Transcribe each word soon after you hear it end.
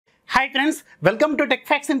Hi friends, welcome to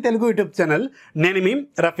TechFacts in Telugu YouTube channel. Name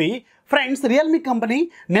Rafee. Friends Realme company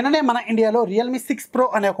నిన్ననే మన ఇండియాలో Realme 6 Pro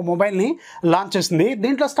అనే ఒక మొబైల్ని లాంచ్ చేసింది.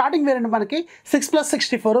 దీంట్లో స్టార్టింగ్ వేరియంట్ మనకి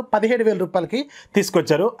 6+64 17,000 రూపాయలకి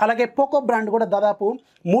తీసుకొచ్చారు. అలాగే పోకో బ్రాండ్ కూడా దాదాపు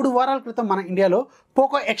 3 వారాల క్రితం మన ఇండియాలో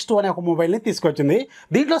POCO X2 అనే ఒక మొబైల్ని తీసుకొచ్చింది.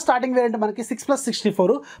 దీంట్లో స్టార్టింగ్ వేరియంట్ మనకి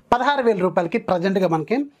 6+64 16,000 రూపాయలకి ప్రజెంట్గా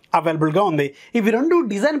మనకి అవైలబుల్గా ఉంది. ఇవి రెండు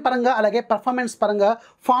డిజైన్ పరంగా అలాగే పర్ఫార్మెన్స్ పరంగా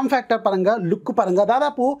ఫార్మ్ ఫ్యాక్టర్ పరంగా లుక్ పరంగా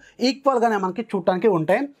దాదాపు ఈక్వల్గానే మనకి చూడటానికి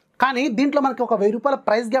ఉంటాయి. కానీ దీంట్లో మనకి ఒక 1000 రూపాయల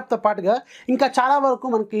ప్రైస్ గ్యాప్తో పాటుగా ఇంకా చాలా వరకు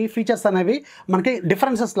మనకి ఫీచర్స్ అనేవి మనకి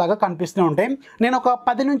డిఫరెన్సెస్ లాగా కనిపిస్తూ ఉంటాయి. నేను ఒక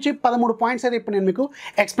 10 నుంచి 13 పాయింట్స్ అయితే ఇప్పుడు నేను మీకు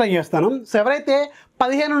ఎక్స్ప్లెయిన్ చేస్తాను. సో ఎవరైతే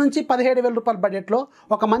 15 నుంచి 17,000 రూపాయల బడ్జెట్లో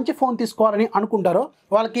ఒక మంచి ఫోన్ తీసుకోవాలని అనుకుంటారో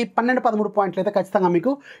వాళ్ళకి 12-13 పాయింట్లు అయితే ఖచ్చితంగా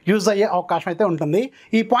మీకు యూజ్ అయ్యే అవకాశం అయితే ఉంటుంది.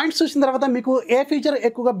 ఈ పాయింట్స్ చూసిన తర్వాత మీకు ఏ ఫీచర్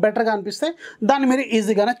ఎక్కువగా బెటర్గా అనిపిస్తే దాన్ని మీరు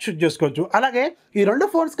ఈజీగానే చూస్ చేసుకోవచ్చు. అలాగే ఈ రెండు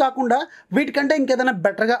ఫోన్స్ కాకుండా వీటికంటే ఇంకేదైనా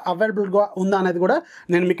బెటర్గా అవైలబుల్గా ఉందా అనేది కూడా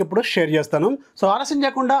నేను మీకు ఇప్పుడు షేర్ చేస్తాను. సో ఆలస్యం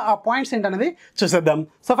చేయకుండా ఆ పాయింట్స్ ఏంటనేది చూసేద్దాం.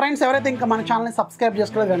 సో ఫ్రెండ్స్, ఎవరైతే ఇంకా మన ఛానల్ని సబ్స్క్రైబ్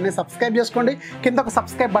చేసుకోలేదు వెంటనే సబ్స్క్రైబ్ చేసుకోండి. కింద ఒక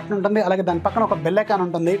సబ్స్క్రైబ్ బటన్ ఉంటుంది, అలాగే దాని పక్కన ఒక బెల్ ఐకాన్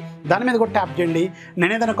ఉంటుంది, దాని మీద కూడా ట్యాప్ చేయండి.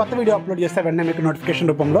 నేను ఏదైనా కొత్త వీడియో అప్లోడ్ చేస్తే వెంటనే మీకు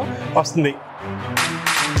నోటిఫికేషన్ రూపంలో వస్తుంది.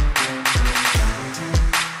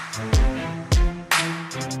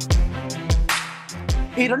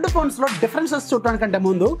 ఈ రెండు ఫోన్స్లో డిఫరెన్సెస్ చూడటానికంటే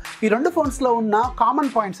ముందు ఈ రెండు ఫోన్స్లో ఉన్న కామన్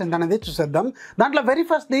పాయింట్స్ ఏంటనేది చూసేద్దాం. దాంట్లో వెరీ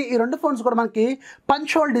ఫస్ట్ది, ఈ రెండు ఫోన్స్ కూడా మనకి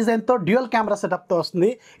పంచ్ హోల్ డిజైన్తో డ్యూయల్ కెమెరా సెటప్తో వస్తుంది.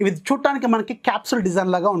 ఇవి చూడటానికి మనకి క్యాప్సూల్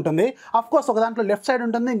డిజైన్ లాగా ఉంటుంది. అఫ్కోర్స్ ఒక దాంట్లో లెఫ్ట్ సైడ్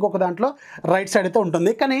ఉంటుంది, ఇంకొక దాంట్లో రైట్ సైడ్ అయితే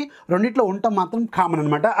ఉంటుంది, కానీ రెండిట్లో ఉండటం మాత్రం కామన్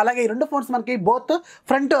అనమాట. అలాగే ఈ రెండు ఫోన్స్ మనకి బోత్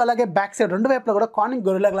ఫ్రంట్ అలాగే బ్యాక్ సైడ్ రెండు వైపులో కూడా Corning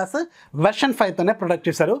gorilla glass version 5తోనే product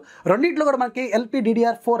చేశారు. రెండిట్లో కూడా మనకి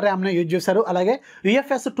LPDDR4 ర్యామ్నే యూజ్ చేశారు. అలాగే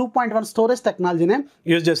UFS 2.1 స్టోరేజ్ టెక్నాలజీనే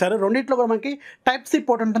యూజ్ చేశారు. రెండిట్లో కూడా మనకి Type-C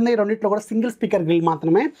పోర్ట్ ఉంటుంది. రెండిట్లో కూడా సింగిల్ స్పీకర్ గ్రిల్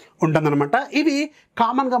మాత్రమే ఉంటుందన్నమాట. ఇవి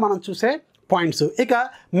కామన్గా మనం చూసే పాయింట్స్. ఇక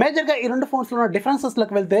మేజర్గా ఈ రెండు ఫోన్స్లో ఉన్న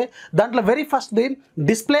డిఫరెన్సెస్లోకి వెళ్తే దాంట్లో వెరీ ఫస్ట్ది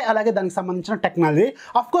డిస్ప్లే అలాగే దానికి సంబంధించిన టెక్నాలజీ.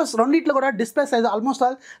 అఫ్కోర్స్ రెండిట్లో కూడా డిస్ప్లే సైజ్ ఆల్మోస్ట్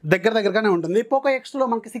ఆల్ దగ్గరగానే ఉంటుంది. పోకో X2లో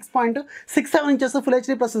మనకి 6.67 inches full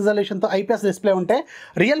HD+ రిజల్యూషన్తో IPS display ఉంటే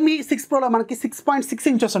Realme 6 Proలో మనకి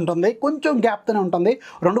 6.6 ఇంచెస్ ఉంటుంది. కొంచెం గ్యాప్తోనే ఉంటుంది.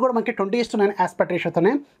 రెండు కూడా మనకి 20:9 ఆస్పెక్ట్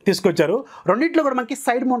రేషియోతోనే తీసుకొచ్చారు. రెండిట్లో కూడా మనకి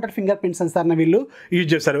సైడ్ మౌంటెడ్ ఫింగర్ ప్రింట్ సెన్సార్ని వీళ్ళు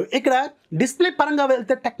యూజ్ చేశారు. ఇక్కడ డిస్ప్లే పరంగా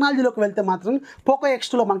వెళ్తే టెక్నాలజీలోకి వెళ్తే మాత్రం పోకో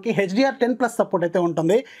X2లో మనకి HDR10+ సపోర్ట్ అయితే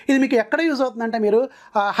ఉంటుంది. ఇది మీకు ఎక్కడ యూజ్ అవుతుందంటే మీరు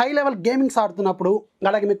హై లెవెల్ గేమింగ్స్ ఆడుతున్నప్పుడు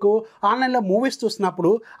అలాగే మీకు ఆన్లైన్లో మూవీస్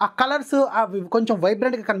చూసినప్పుడు ఆ కలర్స్ కొంచెం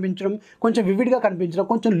వైబ్రెంట్గా కనిపించడం, కొంచెం వివిడ్గా కనిపించడం,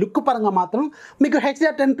 కొంచెం లుక్ పరంగా మాత్రం మీకు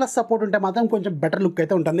HDR10+ సపోర్ట్ ఉంటే మాత్రం కొంచెం బెటర్ లుక్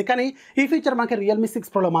అయితే ఉంటుంది. కానీ ఈ ఫీచర్ మనకి Realme 6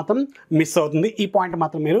 Proలో మాత్రం మిస్ అవుతుంది. ఈ పాయింట్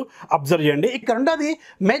మాత్రం మీరు అబ్జర్వ్ చేయండి. ఇక్కడ రెండోది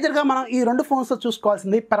మేజర్గా మనం ఈ రెండు ఫోన్స్లో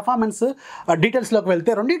చూసుకోవాల్సింది పెర్ఫార్మెన్స్ డీటెయిల్స్లోకి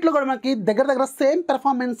వెళ్తే రెండిట్లో కూడా మనకి దగ్గర సేమ్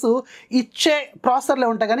పెర్ఫార్మెన్స్ ఇచ్చే ప్రాసెసర్లే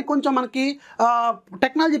ఉంటాయి, కానీ కొంచెం మనకి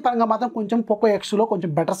టెక్నాలజీ పరంగా మాత్రం కొంచెం పోకో X2లో కొంచెం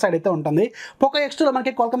బెటర్ సైడ్ అయితే ఉంటుంది. పోకో X2లో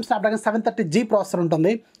మనకి Qualcomm Snapdragon 730G ప్రాసెసర్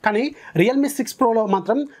ఉంటుంది, కానీ Realme 6 Proలో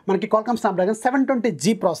మాత్రం మనకి Qualcomm Snapdragon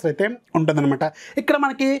 720G ప్రాసెసర్ అయితే ఉంటుందన్నమాట. ఇక్కడ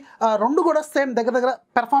మనకి రెండు కూడా సేమ్ దగ్గర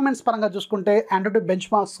పెర్ఫార్మెన్స్ పరంగా చూసుకుంటే ఆండ్రాయిడ్ బెంచ్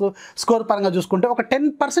మార్క్స్ స్కోర్ పరంగా చూసుకుంటే ఒక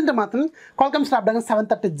 10% మాత్రం Qualcomm Snapdragon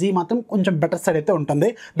 730G మాత్రం కొంచెం బెటర్ సైడ్ అయితే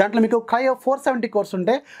ఉంటుంది. దాంట్లో మీకు Cryo 470 కోర్స్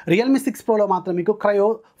ఉంటే Realme 6 Proలో మాత్రం మీకు Cryo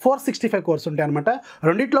 465 కోర్స్ ఉంటాయి అనమాట.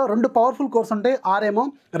 రెండిట్లో రెండు పవర్ఫుల్ కోర్స్ ఉంటాయి, ఆరేమో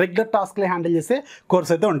రెగ్యులర్ టాస్క్లే హ్యాండిల్ చేసే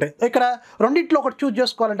కోర్స్ అయితే ఉంటాయి. ఇక్కడ రెండిట్లో ఒకటి చూస్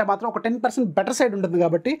చేసుకోవాలంటే మాత్రం ఒక 10% బెటర్ సైడ్ ఉంటుంది,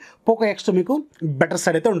 కాబట్టి పోకో X2 మీకు బెటర్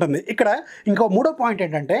సైడ్ అయితే ఉంటుంది. ఇక్కడ ఇంకో మూడో పాయింట్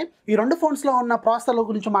ఏంటంటే ఈ రెండు ఫోన్స్లో ఉన్న ప్రాసెసర్ల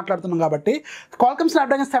గురించి మాట్లాడుతున్నాం కాబట్టి Qualcomm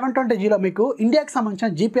Snapdragon 720Gలో మీకు ఇండియాకి సంబంధించిన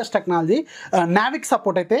GPS టెక్నాలజీ నావిక్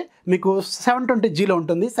సపోర్ట్ అయితే మీకు 720Gలో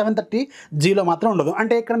ఉంటుంది, 730Gలో మాత్రం ఉండదు.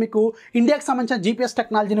 అంటే ఇక్కడ మీకు ఇండియాకి సంబంధించిన GPS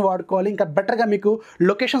టెక్నాలజీని వాడుకోవాలి, ఇంకా బెటర్గా మీకు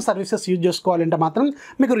లొకేషన్ సర్వీసెస్ యూజ్ చేసుకోవాలంటే మాత్రం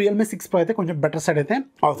మీకు Realme 6 Pro అయితే కొంచెం బెటర్ సైడ్ అయితే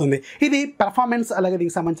అవుతుంది. ఇది పెర్ఫార్మెన్స్ అలాగే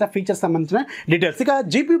దీనికి సంబంధించిన ఫీచర్స్ సంబంధించిన డీటెయిల్స్. ఇక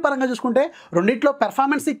GPU పరంగా చూసుకుంటే రెండిట్లో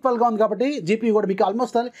పెర్ఫార్మెన్స్ ఈక్వల్గా ఉంది కాబట్టి GPU కూడా మీకు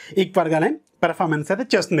ఆల్మోస్ట్ ఆల్ ఈక్వల్గానే పెర్ఫార్మెన్స్ అయితే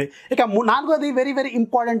చేస్తుంది. ఇక నాలుగోది వెరీ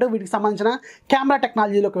ఇంపార్టెంట్, వీటికి సంబంధించిన కెమెరా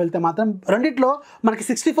టెక్నాలజీలోకి వెళ్తే మాత్రం రెండిట్లో మనకి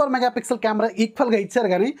 64 మెగాపిక్సెల్ కెమెరా ఈక్వల్గా ఇచ్చారు,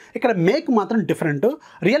 కానీ ఇక్కడ మేక్ మాత్రం డిఫరెంట్.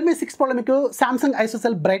 Realme 6 Proలో మీకు Samsung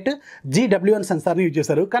ISOCELL bright GW1 సెన్సార్ని use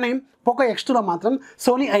చేశారు, కానీ పోకో X2లో మాత్రం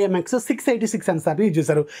Sony IMX 686 సెన్సార్ని యూజ్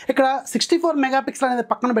చేశారు. ఇక్కడ 64 మెగాపిక్సెల్ అనేది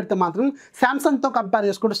పక్కన పెడితే మాత్రం శాంసంగ్తో కంపేర్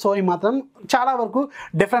చేసుకుంటే సోనీ మాత్రం చాలా వరకు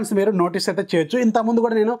డిఫరెన్స్ మీరు నోటీస్ అయితే చేయొచ్చు. ఇంతకుముందు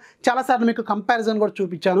కూడా నేను చాలాసార్లు మీకు కంపారిజన్ కూడా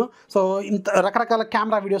చూపించాను. సో ఇంత రకరకాల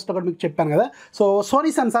కెమెరా వీడియోస్లో కూడా మీకు చెప్పాను కదా. సో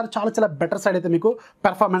సోనీ సెన్సార్ చాలా బెటర్ సైడ్ అయితే మీకు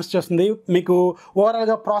పెర్ఫార్మెన్స్ చేస్తుంది. మీకు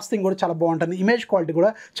ఓవరాల్గా ప్రాసెసింగ్ కూడా చాలా బాగుంటుంది, ఇమేజ్ క్వాలిటీ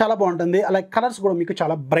కూడా చాలా బాగుంటుంది, అలాగే కలర్స్ కూడా మీకు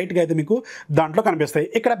చాలా బ్రైట్గా అయితే మీకు దాంట్లో కనిపిస్తాయి.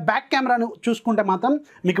 ఇక్కడ బ్యాక్ కెమెరాను చూసుకుంటే మాత్రం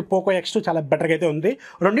మీకు POCO X2 చాలా బెటర్గా అయితే ఉంది.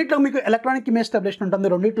 రెండిట్లో మీకు ఎలక్ట్రానిక్ ఇమేజ్ స్టెబిలేషన్ ఉంటుంది,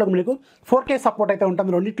 రెండిట్లో మీకు 4K సపోర్ట్ అయితే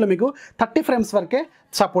ఉంటుంది, రెండిట్లో మీకు 30 frames వరకే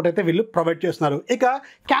సపోర్ట్ అయితే వీళ్ళు ప్రొవైడ్ చేస్తున్నారు. ఇక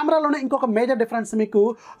కెమెరాలోనే ఇంకొక మేజర్ డిఫరెన్స్ మీకు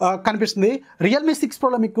కనిపిస్తుంది. Realme 6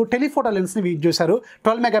 Proలో మీకు టెలిఫోటో లెన్స్ని యూజ్ చేశారు.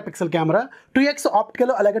 12 MP కెమెరా, 2x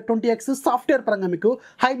ఆప్టికల్ అలాగే 20x సాఫ్ట్వేర్ పరంగా మీకు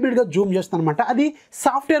హైబ్రిడ్గా జూమ్ చేస్తుంది అనమాట. అది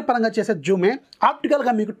సాఫ్ట్వేర్ పరంగా చేసే జూమే,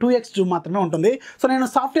 ఆప్టికల్గా మీకు 2x జూమ్ మాత్రమే ఉంటుంది. సో నేను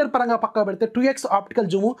సాఫ్ట్వేర్ పరంగా పక్కన పెడితే 2x ఆప్టికల్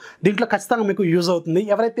జూమ్ దీంట్లో ఖచ్చితంగా మీకు యూజ్ అవుతుంది.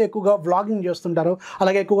 ఎవరైతే ఎక్కువగా వ్లాగింగ్ చేస్తుంటారో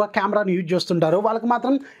అలాగే ఎక్కువగా కెమెరాని యూజ్ చేస్తుంటారో వాళ్ళకి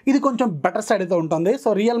మాత్రం ఇది కొంచెం బెటర్ సైడ్ అయితే ఉంటుంది. సో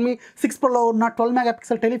Realme 6 Proలో ఉన్న 12 MP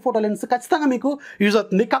టెలిఫోటో లెన్స్ ఖచ్చితంగా మీకు యూజ్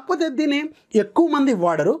అవుతుంది. కాకపోతే దీన్ని ఎక్కువ మంది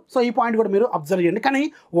వాడరు. సో ఈ పాయింట్ కూడా మీరు అబ్జర్వ్ చేయండి. కానీ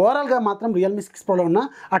ఓవరాల్గా మాత్రం Realme 6 Proలో ఉన్న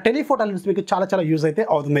ఆ టెలిఫోటో లెన్స్ మీకు చాలా యూజ్ అయితే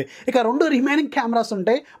అవుతుంది. ఇక రెండు రిమైనింగ్ కెమెరాస్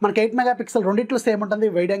ఉంటాయి మనకి. 8 MP రెండిట్లో సేమ్ ఉంటుంది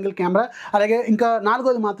వైడ్ యాంగిల్ కెమెరా, అలాగే ఇంకా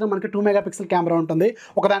నాలుగోది మాత్రం మనకి 2 MP కెమెరా ఉంటుంది.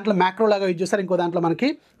 ఒక దాంట్లో మ్యాక్రో లాగా యూజ్ చేస్తారు, ఇంకో దాంట్లో మనకి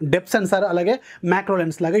డెప్త్ సెన్సార్ అలాగే మ్యాక్రో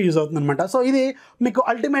లెన్స్ లాగా యూజ్ అవుతుంది అనమాట. సో ఇది మీకు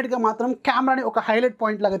అల్టిమేట్గా మాత్రం కెమెరాని ఒక హైలైట్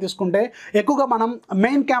పాయింట్ లాగా తీసుకుంటే ఎక్కువగా మనం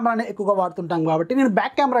మెయిన్ కెమెరాని ఎక్కువగా వాడుతుంటాం కాబట్టి నేను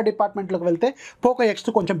బ్యాక్ కెమెరా డిపార్ట్మెంట్లోకి వెళ్తే POCO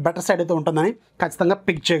X2 కొంచెం బెటర్ సైడ్ అయితే ఉంటుందని ఖచ్చితంగా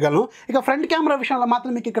పిక్ చేయగలను. ఇక ఫ్రంట్ కెమెరా విషయంలో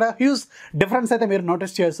మాత్రం మీకు ఇక్కడ హ్యూజ్ డిఫరెన్స్ అయితే మీరు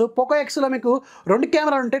నోటీస్ చేయొచ్చు. POCO Xలో మీకు రెండు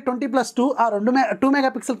కెమెరాలు ఉంటాయి 20+2. ఆ 2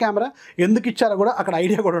 MP కెమెరా ఎందుకు ఇచ్చారో కూడా అక్కడ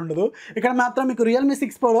ఐడియా కూడా ఉండదు. ఇక్కడ మాత్రం మీకు Realme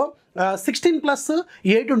 6 Proలో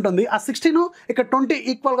 16+8 ఉంటుంది. ఆ 16 ఇక్కడ 20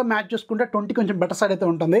 ఈక్వల్గా మ్యాచ్ చేసుకుంటే 20 కొంచెం బెటర్ సైడ్ అయితే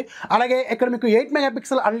ఉంటుంది. అలాగే ఇక్కడ మీకు 8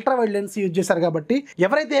 MP ultra wide lens use చేశారు కాబట్టి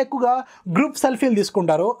ఎవరైతే ఎక్కువగా గ్రూప్ సెల్ఫీలు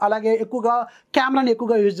తీసుకుంటారో అలాగే ఎక్కువగా కెమెరాని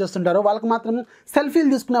ఎక్కువగా యూజ్ చేస్తుంటారో వాళ్ళకి మాత్రం సెల్ఫీలు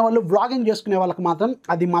తీసుకునే వాళ్ళు, వ్లాగింగ్ చేసుకునే వాళ్ళకి మాత్రం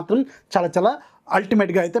అది మాత్రం చాలా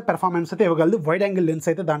అల్టిమేట్గా అయితే పెర్ఫార్మెన్స్ అయితే ఇవ్వగలదు. వైడ్ యాంగిల్ లెన్స్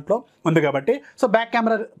అయితే దాంట్లో ఉంది కాబట్టి. So back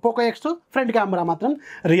camera POCO X2, front camera మాత్రం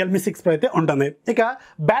Realme 6 Pro అయితే ఉంటుంది. ఇక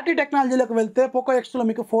బ్యాటరీ టెక్నాలజీలోకి వెళ్తే POCO X2లో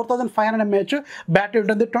మీకు 4500 mAh బ్యాటరీ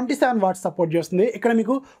ఉంటుంది, 27 వాట్స్ సపోర్ట్ చేస్తుంది. ఇక్కడ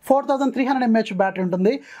మీకు 4300 mAh బ్యాటరీ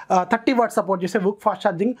ఉంటుంది, 30 వాట్స్ సపోర్ట్ చేసే వుక్ ఫాస్ట్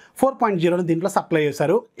ఛార్జింగ్ 4.0 దీంట్లో సప్లై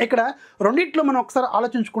చేశారు. ఇక్కడ రెండిట్లో మనం ఒకసారి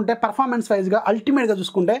ఆలోచించుకుంటే పెర్ఫార్మెన్స్ వైజ్గా అల్టిమేట్గా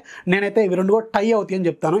చూసుకుంటే నేనైతే ఇవి రెండు కూడా టై అవుతాయి అని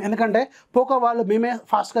చెప్తాను. ఎందుకంటే POCO వాళ్ళు మేమే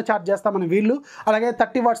ఫాస్ట్గా ఛార్జ్ చేస్తామని వీళ్ళు, అలాగే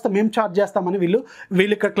 30 వాట్స్తో మేము ఛార్జ్ చేస్తామని వీళ్ళు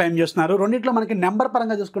ఇక్కడ క్లెయిమ్ చేస్తున్నారు. రెండిట్లో మనకి నెంబర్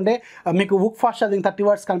పరంగా చూసుకుంటే మీకు వుక్ ఫాస్ట్ ఛార్జింగ్ 30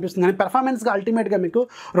 వాట్స్ కనిపిస్తుంది, కానీ పెర్ఫార్మెన్స్గా అల్టిమేట్గా మీకు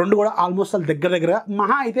రెండు కూడా ఆల్మోస్ట్ దగ్గర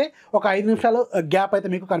మహా అయితే ఒక 5 నిమిషాలు గ్యాప్ అయితే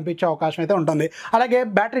మీకు కనిపించే అవకాశం అయితే ఉంటుంది. అలాగే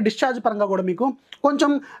బ్యాటరీ డిశ్చార్జ్ పరంగా కూడా మీకు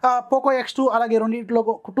కొంచెం POCO X2 అలాగే రెండింటిలో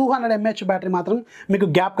 200 mAh బ్యాటరీ మాత్రం మీకు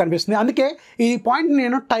గ్యాప్ కనిపిస్తుంది. అందుకే ఈ పాయింట్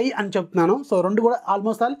నేను టై అని చెప్తున్నాను. సో రెండు కూడా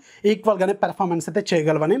ఆల్మోస్ట్ ఈక్వల్గానే పెర్ఫార్మెన్స్ అయితే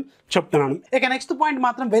చేయగలవని చెప్తున్నాను. ఇక నెక్స్ట్ పాయింట్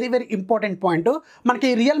మాత్రం వెరీ ఇంపార్టెంట్ పాయింట్. మనకి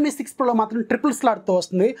Realme 6 Proలో మాత్రం ట్రిపుల్ స్లాట్తో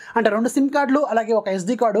వస్తుంది. అంటే 2 సిమ్ కార్డులు అలాగే ఒక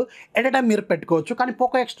SD card at a time మీరు పెట్టుకోవచ్చు. కానీ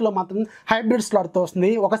POCO X2లో మాత్రం హైబ్రిడ్ స్లాట్తో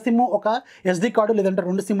వస్తుంది. ఒక సిమ్ ఒక SD కార్డు లేదంటే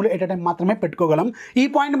 2 సిమ్లు ఎట్ ఎ టైం మాత్రమే పెట్టుకోగలం. ఈ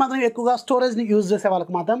పాయింట్ మాత్రం ఎక్కువగా స్టోరేజ్ని యూజ్ చేసే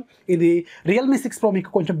వాళ్ళకి మాత్రం ఇది Realme 6 Pro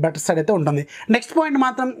మీకు కొంచెం బెటర్ సైడ్ అయితే ఉంటుంది. నెక్స్ట్ పాయింట్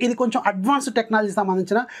మాత్రం ఇది కొంచెం అడ్వాన్స్డ్ టెక్నాలజీ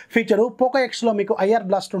సంబంధించిన ఫీచరు. POCO Xలో మీకు IR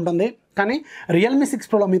బ్లాస్ట్ ఉంటుంది, కానీ Realme 6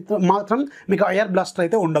 Proలో మాత్రం మీకు IR బ్లాస్టర్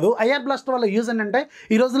అయితే ఉండదు. IR బ్లాస్టర్ వల్ల యూజ్ ఏంటంటే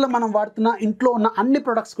ఈ రోజుల్లో మనం వాడుతున్న ఇంట్లో ఉన్న అన్ని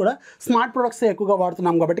ప్రొడక్ట్స్ కూడా స్మార్ట్ ప్రొడక్ట్స్ ఎక్కువగా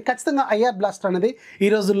వాడుతున్నాం కాబట్టి ఖచ్చితంగా IR బ్లాస్టర్ అనేది ఈ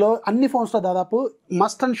రోజుల్లో అన్ని ఫోన్స్లో దాదాపు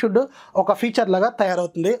మస్ట్ అండ్ షుడ్ ఒక ఫీచర్ లాగా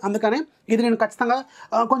తయారవుతుంది. అందుకని ఇది నేను ఖచ్చితంగా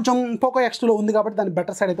కొంచెం POCO X2లో ఉంది కాబట్టి దాని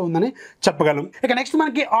బెటర్ సైడ్ అయితే ఉందని చెప్పగలం. ఇక నెక్స్ట్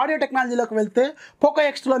మనకి ఆడియో టెక్నాలజీలోకి వెళ్తే POCO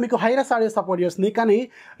X2లో మీకు హైరస్ ఆడియో సపోర్ట్ చేస్తుంది, కానీ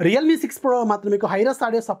Realme 6 Pro మాత్రం మీకు హైరస్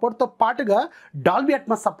ఆడియో సపోర్ట్తో పాటుగా డాల్బీ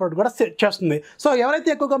అట్మాస్ సపోర్ట్ కూడా చేస్తుంది. సో ఎవరైతే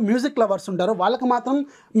ఎక్కువగా మ్యూజిక్ లవర్స్ ఉంటారో వాళ్ళకి మాత్రం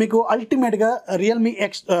మీకు అల్టిమేట్గా Realme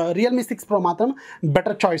 6 Pro మాత్రం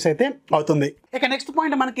బెటర్ చాయిస్ అయితే అవుతుంది. ఇక నెక్స్ట్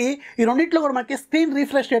పాయింట్ మనకి ఈ రెండింటిలో కూడా మనకి స్క్రీన్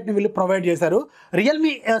రిఫ్రెష్ రేట్ని వీళ్ళు ప్రొవైడ్ చేశారు.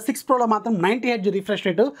 Realme 6 Proలో మాత్రం 90 Hz రిఫ్రెష్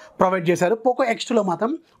రేట్ ప్రొవైడ్ చేశారు. POCO X2లో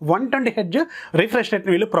మాత్రం 120 Hz రిఫ్రెష్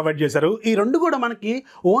రేట్ని వీళ్ళు ప్రొవైడ్ చేశారు. ఈ రెండు కూడా మనకి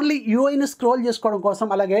ఓన్లీ యూఐని స్క్రోల్ చేసుకోవడం కోసం,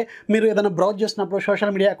 అలాగే మీరు ఏదైనా బ్రౌజ్ చేసినప్పుడు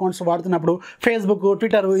social media accounts వాడుతున్నప్పుడు Facebook,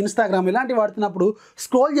 Twitter, Instagram ఇలాంటివి వాడుతున్నప్పుడు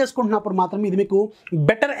స్క్రోల్ చేసుకుంటున్నప్పుడు మాత్రం ఇది మీకు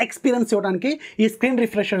బెటర్ ఎక్స్పీరియన్స్ ఇవ్వడానికి ఈ స్క్రీన్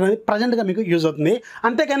రిఫ్రెష్ అనేది ప్రజెంట్గా మీకు యూజ్ అవుతుంది.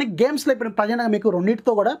 అంతేకాని గేమ్స్లో ఇప్పుడు ప్రజెంట్గా మీకు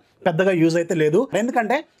రెండింటితో కూడా పెద్దగా యూజ్ అయితే లేదు.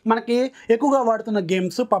 ఎందుకంటే మనకి ఎక్కువగా వాడుతున్న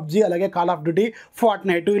గేమ్స్ PUBG అలాగే కాల్ ఆఫ్ డ్యూటీ,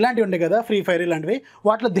 ఫార్ట్నైట్ ఇలాంటివి ఉంటాయి కదా, ఫ్రీ ఫైర్ ఇలాంటివి.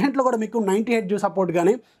 వాటిలో దేంట్లో కూడా మీకు 90 Hz సపోర్ట్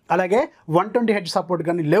కానీ అలాగే 120 Hz సపోర్ట్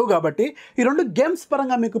కానీ లేవు కాబట్టి ఈ రెండు గేమ్స్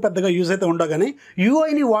పరంగా మీకు పెద్దగా యూజ్ అయితే ఉండవు. కానీ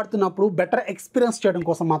యూఐని వాడుతున్నప్పుడు బెటర్ ఎక్స్పీరియన్స్ చేయడం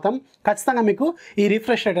కోసం మాత్రం ఖచ్చితంగా మీకు ఈ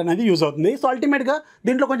రిఫ్రెష్ రేట్ అనేది యూజ్ అవుతుంది. సో అల్టిమేట్గా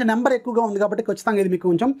దీంట్లో కొంచెం నెంబర్ ఎక్కువగా ఉంది కాబట్టి ఖచ్చితంగా ఇది మీకు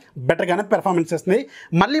కొంచెం బెటర్గానే పెర్ఫార్మెన్స్ ఇస్తుంది.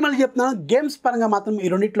 మళ్ళీ చెప్తున్నాను, గేమ్స్ పరంగా మాత్రం ఈ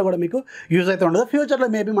రెండింటిలో కూడా మీకు యూజ్ అయితే ఉండదు. ఫ్యూచర్లో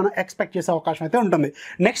మేబీ మనం ఎక్స్పెక్ట్ చేసే అవకాశం అయితే ఉంటుంది.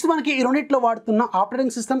 నెక్స్ట్ మనకి ఈ రెండింటిలో వాడుతున్న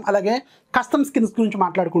ఆపరేటింగ్ సిస్టమ్ అలాగే కస్టమ్ స్కిన్స్ గురించి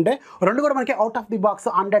మాట్లాడుకుంటే రెండు కూడా మనకి out of the box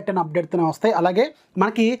Android 10 అప్డేట్తోనే వస్తాయి. అలాగే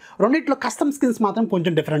మనకి రెండింటిలో కస్టమ్ స్కిన్స్ మాత్రం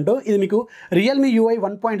కొంచెం డిఫరెంట్. ఇది మీకు Realme UI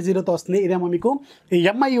 1.0తో వస్తుంది, ఇదేమో మీకు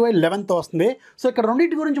MI UI 11తో వస్తుంది. సో ఇక్కడ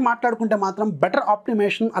రెండింటి గురించి మాట్లాడుకుంటే మాత్రం బెటర్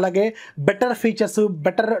ఆప్టిమేషన్ అలాగే బెటర్ ఫీచర్స్,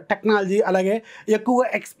 బెటర్ టెక్నాలజీ అలాగే ఎక్కువగా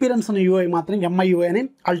ఎక్స్పీరియన్స్ ఉన్న UI మాత్రం MI UI అని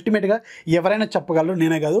అల్టిమేట్గా ఎవరైనా చెప్పగలరు,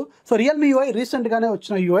 నేనే కాదు. సో Realme UI రీసెంట్గానే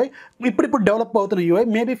వచ్చిన UI, ఇప్పుడు డెవలప్ అవుతున్న UI.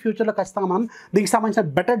 మేబీ ఫ్యూచర్లో ఖచ్చితంగా మనం దీనికి సంబంధించిన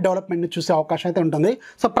బెటర్ డెవలప్మెంట్ని చూసే అవకాశం అయితే ఉంటుంది.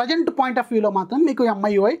 సో ప్రజెంట్ పాయింట్ ఆఫ్ వ్యూలో మాత్రం మీకు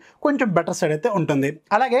MI UI కొంచెం బెటర్ సైడ్ అయితే ఉంటుంది.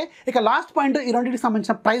 అలాగే ఇక లాస్ట్ పాయింట్ ఈ రెండింటికి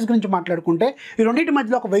సంబంధించిన ప్రైస్ గురించి మాట్లాడుకుంటే ఈ రెండింటి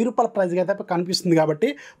మధ్యలో ఒక ₹1000 ప్రైస్ అయితే కనిపిస్తుంది కాబట్టి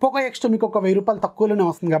POCO X2 మీకు ఒక ₹1000 తక్కువలోనే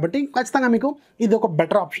వస్తుంది కాబట్టి ఖచ్చితంగా మీకు ఇది ఒక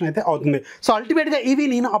బెటర్ ఆప్షన్ అయితే అవుతుంది. సో అల్టిమేట్గా ఇవి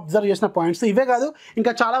నేను అబ్జర్వ్ చేసిన పాయింట్స్. ఇవే కాదు,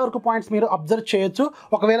 ఇంకా చాలా వరకు పాయింట్స్ మీరు అబ్జర్వ్ చేయొచ్చు.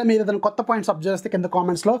 ఒకవేళ మీరు ఏదైనా కొత్త పాయింట్స్ అబ్జర్వ్ చేస్తే కింద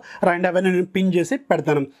కామెంట్స్లో రాయండి, అవన్నీ నేను పిన్ చేసి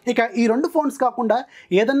పెడతాను. ఇక ఈ రెండు ఫోన్స్ కాకుండా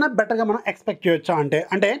ఏదన్నా బెటర్గా మనం ఎక్స్పెక్ట్ చేయొచ్చా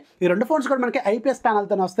అంటే ఈ రెండు ఫోన్స్ కూడా మనకి IPS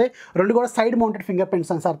ప్యానల్తోనే వస్తాయి, రెండు కూడా సైడ్ మౌంటెడ్ ఫింగర్ ప్రింట్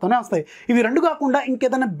సెన్సార్తోనే వస్తాయి. ఇవి రెండు కాకుండా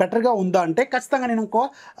ఇంకేదైనా బెటర్గా ఉందా అంటే ఖచ్చితంగా నేను ఇంకో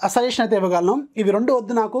సజెషన్ అయితే ఇవ్వగలను. ఇవి రెండు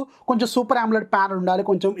వద్దు, నాకు కొంచెం సూపర్ AMOLED ప్యానల్ ఉండాలి,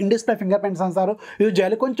 కొంచెం ఇన్డిస్ప్లే ఫింగర్ ప్రింట్ సెన్సార్ యూజ్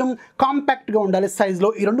చేయాలి, కొంచెం కాంపాక్ట్గా ఉండాలి సైజ్లో.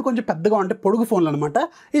 ఈ రెండు కొంచెం పెద్దగా ఉంటే పొడుగు ఫోన్లు అనమాట.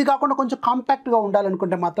 ఇది కాకుండా కొంచెం కాంపాక్ట్గా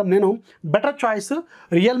ఉండాలనుకుంటే మాత్రం నేను బెటర్ చాయిస్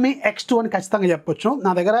Realme X2 అని ఖచ్చితంగా చెప్పొచ్చు.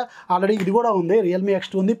 నా దగ్గర ఆల్రెడీ ఇది కూడా ఉంది, Realme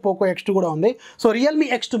X2 ఉంది, POCO X2 కూడా ఉంది. సో Realme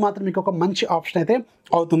X2 మాత్రం మీకు ఒక మంచి ఆప్షన్ అయితే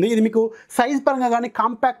అవుతుంది. ఇది మీకు సైజ్ పరంగా కానీ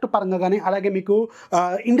కాంపాక్ట్ పరంగా కానీ అలాగే మీకు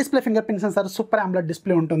in display finger print censor, super AMOLED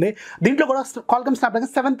display ఉంటుంది. దీంట్లో కూడా Qualcomm Snapdragon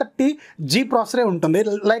 730G ప్రాసెసరే ఉంటుంది,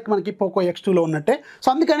 లైక్ మనకి POCO X2లో ఉన్నట్టే. సో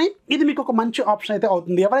అందుకని ఇది మీకు ఒక మంచి ఆప్షన్ అయితే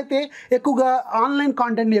అవుతుంది. ఎవరైతే ఎక్కువగా ఆన్లైన్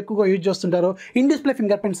కాంటెంట్ని ఎక్కువగా use చేస్తుంటారో, in display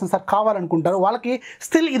finger print censor కావాలనుకుంటారో వాళ్ళకి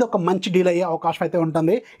స్టిల్ ఇది ఒక మంచి డీల్ అయ్యే అవకాశం అయితే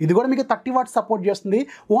ఉంటుంది. ఇది కూడా మీకు 30 వాట్స్ సపోర్ట్ చేస్తుంది.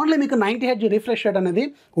 ఓన్లీ మీకు 90 Hz రిఫ్రెష్ రేట్ అనేది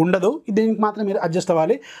ఉండదు, దీనికి మాత్రం మీరు అడ్జస్ట్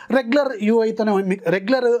అవ్వాలి. రెగ్యులర్ యూఐతోనే మీకు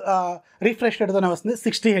రెగ్యులర్ రిఫ్రెష్ రేట్తోనే వస్తుంది,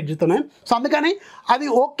 60 Hzతోనే. సో అందుకని అది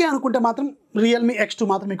ఓకే అనుకుంటే మాత్రం Realme X2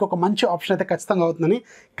 మాత్రం మీకు ఒక మంచి ఆప్షన్ అయితే ఖచ్చితంగా అవుతుందని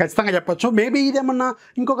ఖచ్చితంగా చెప్పొచ్చు. మేబీ ఇదేమన్నా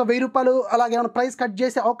ఇంకొక ₹1000 అలాగే ఏమైనా ప్రైస్ కట్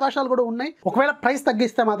చేసే అవకాశాలు కూడా ఉన్నాయి. ఒకవేళ ప్రైస్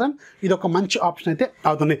తగ్గిస్తే మాత్రం ఇది ఒక మంచి ఆప్షన్ అయితే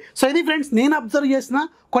అవుతుంది. సో ఇది ఫ్రెండ్స్ నేను అబ్జర్వ్ చేసిన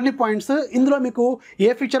కొన్ని పాయింట్స్. ఇందులో మీకు ఏ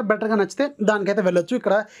ఫీచర్ బెటర్గా నచ్చితే దానికైతే వెళ్ళొచ్చు.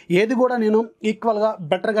 ఇక్కడ ఏది కూడా నేను ఈక్వల్గా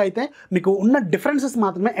బెటర్గా అయితే మీకు ఉన్న డిఫరెన్సెస్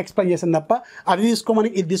మాత్రమే ఎక్స్ప్లెయిన్ చేసింది తప్ప అది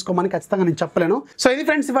తీసుకోమని ఇది తీసుకోమని ఖచ్చితంగా నేను చెప్పలేను. సో ఇది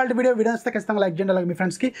ఫ్రెండ్స్ ఇవాళ వీడియో నచ్చితే ఖచ్చితంగా లైక్ చేయండి, అలాగే మీ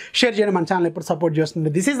ఫ్రెండ్స్కి షేర్ చేయండి. మన ఛానల్ ఎప్పుడు సపోర్ట్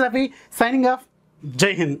చేస్తుంది. This is Rafi signing off.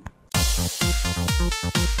 జై హింద్.